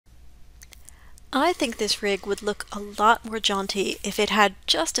I think this rig would look a lot more jaunty if it had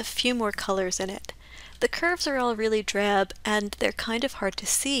just a few more colors in it. The curves are all really drab and they're kind of hard to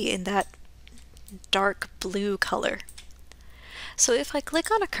see in that dark blue color. So if I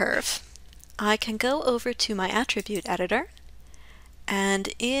click on a curve, I can go over to my attribute editor, and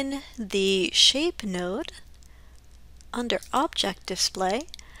in the shape node, under object display,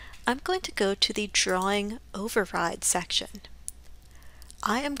 I'm going to go to the drawing override section.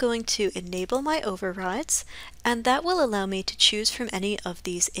 I am going to enable my overrides, and that will allow me to choose from any of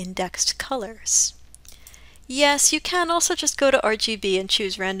these indexed colors. Yes, you can also just go to RGB and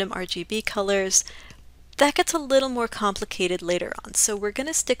choose random RGB colors. That gets a little more complicated later on, so we're going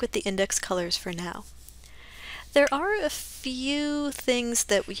to stick with the index colors for now. There are a few things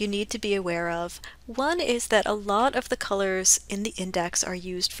that you need to be aware of. One is that a lot of the colors in the index are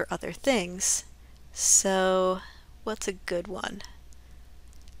used for other things. So, what's a good one?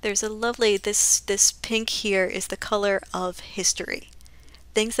 There's a lovely, this pink here is the color of history.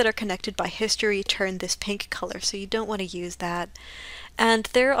 Things that are connected by history turn this pink color, so you don't want to use that. And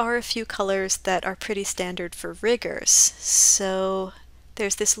there are a few colors that are pretty standard for riggers. So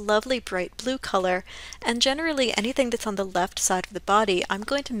there's this lovely bright blue color, and generally anything that's on the left side of the body, I'm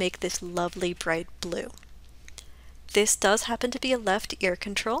going to make this lovely bright blue. This does happen to be a left ear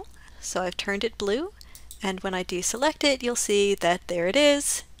control, so I've turned it blue, and when I deselect it, you'll see that there it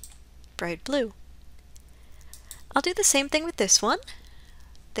is, bright blue. I'll do the same thing with this one.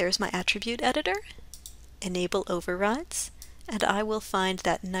 There's my attribute editor, enable overrides, and I will find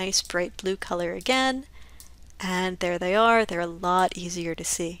that nice bright blue color again, and there they are. They're a lot easier to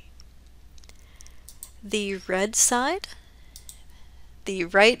see. The red side, the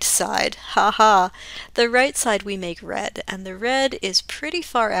right side, haha, the right side we make red, and the red is pretty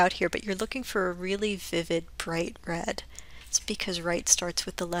far out here, but you're looking for a really vivid bright red. It's because right starts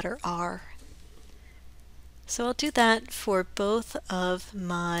with the letter R. So I'll do that for both of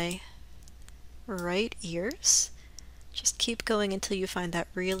my right ears. Just keep going until you find that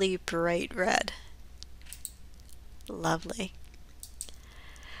really bright red. Lovely.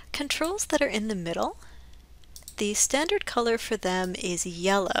 Controls that are in the middle, the standard color for them is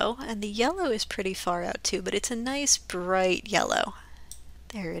yellow, and the yellow is pretty far out too, but it's a nice bright yellow.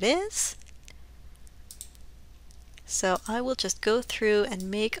 There it is. So I will just go through and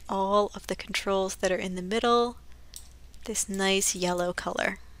make all of the controls that are in the middle this nice yellow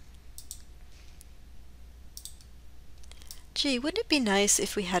color. Gee, wouldn't it be nice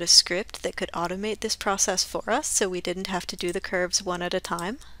if we had a script that could automate this process for us so we didn't have to do the curves one at a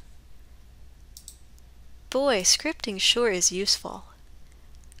time? Boy, scripting sure is useful.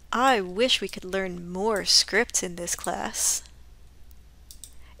 I wish we could learn more scripts in this class.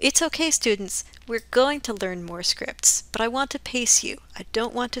 It's okay, students, we're going to learn more scripts, but I want to pace you. I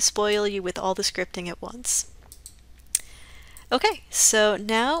don't want to spoil you with all the scripting at once. Okay, so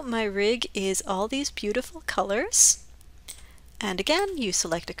now my rig is all these beautiful colors. And again, you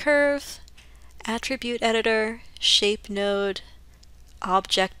select a curve, attribute editor, shape node,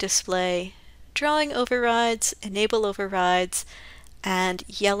 object display, drawing overrides, enable overrides, and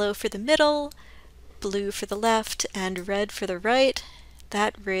yellow for the middle, blue for the left, and red for the right.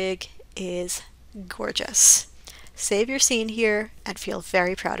 That rig is gorgeous. Save your scene here and feel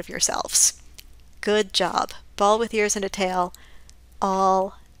very proud of yourselves. Good job. Ball with ears and a tail,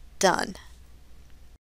 all done.